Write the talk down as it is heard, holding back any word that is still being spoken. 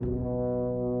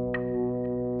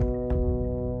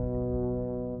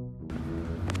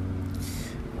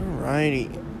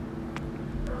Alrighty.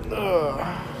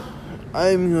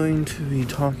 I'm going to be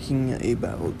talking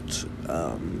about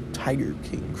Tiger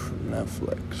King from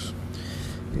Netflix.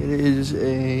 It is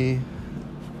a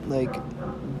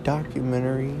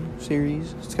documentary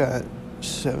series. It's got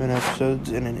 7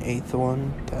 episodes and an 8th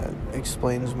one that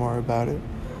explains more about it.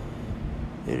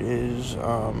 It is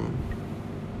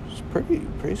it's pretty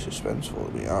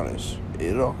suspenseful, to be honest.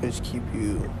 It'll always keep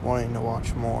you wanting to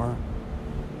watch more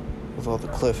with all the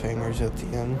cliffhangers at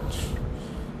the end.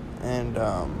 And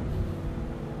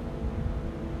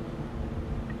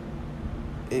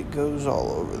it goes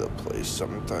all over the place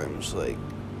sometimes.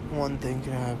 One thing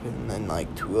could happen, and then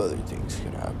 2 other things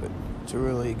could happen. It's a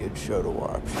really good show to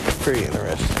watch. It's pretty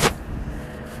interesting.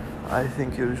 I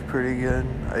think it was pretty good.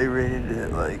 I rated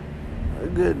it a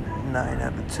good 9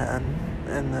 out of 10.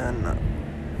 And then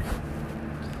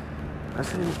I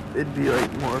think it'd be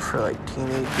more for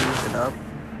teenagers and up,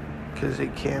 because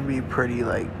it can be pretty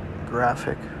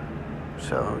graphic.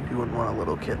 So you wouldn't want a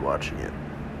little kid watching it.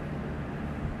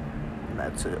 And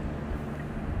that's it.